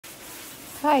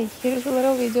Hi, here's a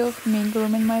little video of me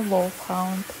grooming my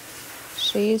Wolfhound.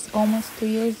 She is almost 2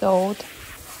 years old.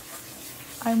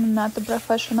 I'm not a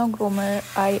professional groomer.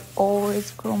 I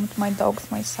always groomed my dogs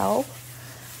myself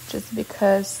just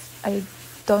because I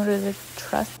don't really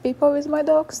trust people with my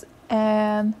dogs.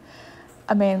 And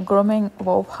grooming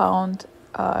Wolfhound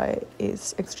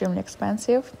is extremely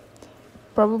expensive,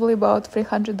 probably about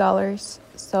 $300.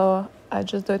 So I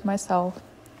just do it myself.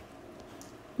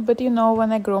 But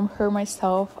when I groom her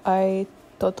myself, I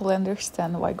totally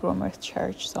understand why groomers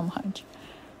charge so much.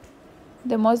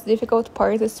 The most difficult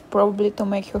part is probably to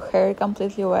make her hair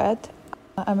completely wet.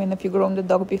 If you groom the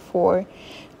dog before,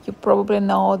 you probably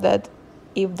know that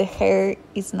if the hair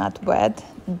is not wet,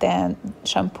 then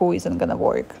shampoo isn't gonna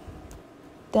work.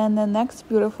 Then the next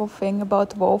beautiful thing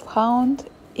about Wolfhound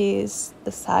is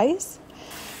the size.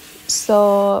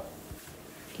 So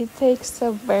it takes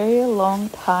a very long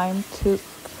time to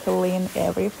clean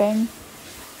everything,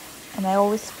 and I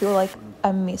always feel like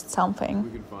I missed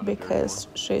something because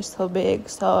she's so big.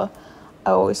 So I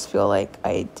always feel like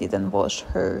I didn't wash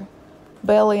her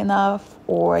belly enough,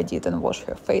 or I didn't wash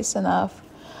her face enough.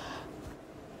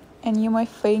 And you might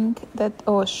think that,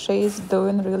 oh, she's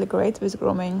doing really great with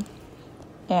grooming,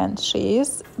 and she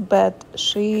is, but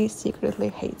she secretly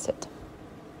hates it.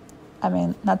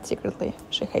 Not secretly,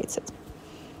 she hates it.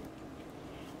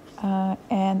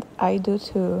 And I do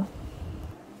too.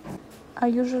 I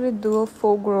usually do a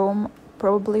full groom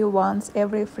probably once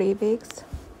every 3 weeks.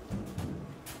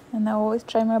 And I always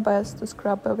try my best to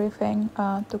scrub everything,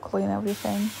 to clean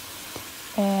everything.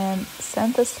 And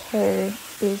Santa's hair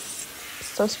is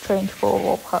so strange for a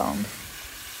wolfhound,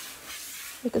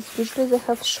 because usually they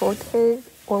have short hair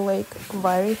or like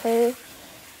wiry hair,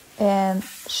 and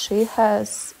she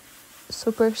has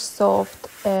super soft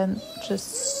and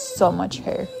just so much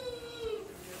hair.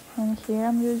 And here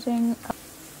I'm using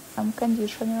some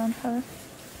conditioner on her.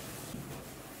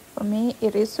 For me,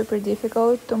 it is super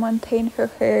difficult to maintain her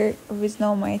hair with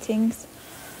no matings.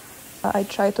 I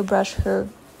try to brush her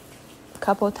a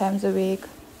couple times a week,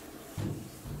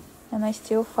 and I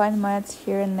still find mats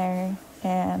here and there.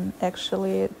 And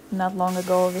actually, not long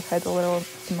ago, we had a little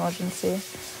emergency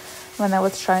when I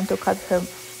was trying to cut her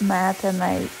mat, and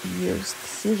I used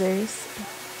scissors,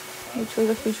 which was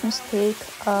a huge mistake,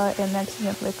 and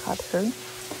accidentally cut her.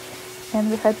 And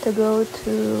we had to go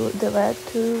to the vet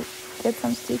to get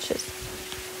some stitches.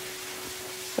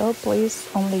 So please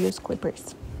only use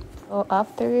clippers. So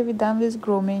after we're done with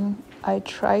grooming, I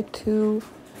try to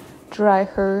dry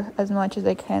her as much as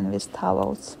I can with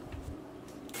towels.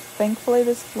 Thankfully,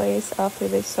 this place, after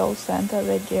they saw Santa,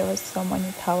 they gave us so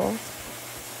many towels.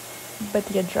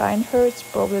 But yeah, drying her is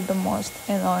probably the most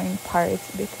annoying part,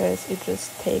 because it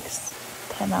just takes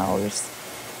 10 hours.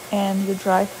 And you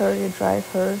dry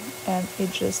her, and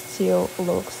it just still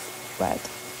looks wet.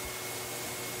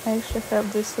 I actually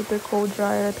have this super cool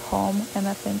dryer at home, and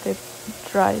I think it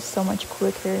dries so much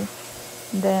quicker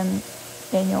than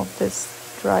any of these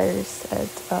dryers at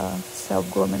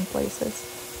self-grooming places.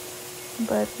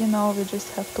 But we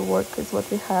just have to work with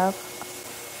what we have.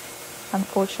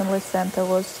 Unfortunately, Santa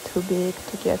was too big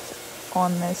to get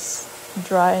on this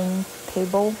drying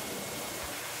table,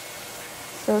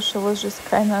 so she was just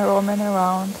kind of roaming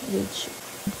around, which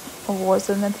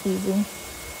wasn't that easy.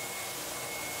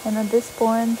 And at this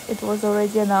point, it was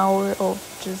already an hour of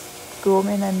just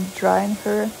grooming and drying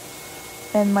her,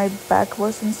 and my back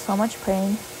was in so much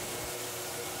pain.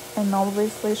 And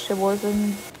obviously she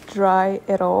wasn't dry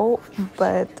at all,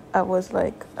 but I was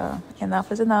like, enough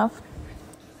is enough.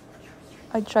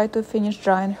 I tried to finish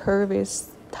drying her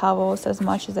with towels as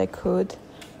much as I could,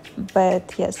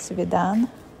 but yes, we're done.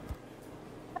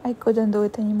 I couldn't do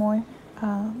it anymore,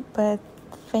 but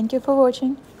thank you for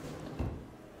watching.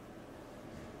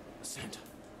 Santa.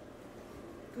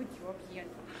 Good job, Ian.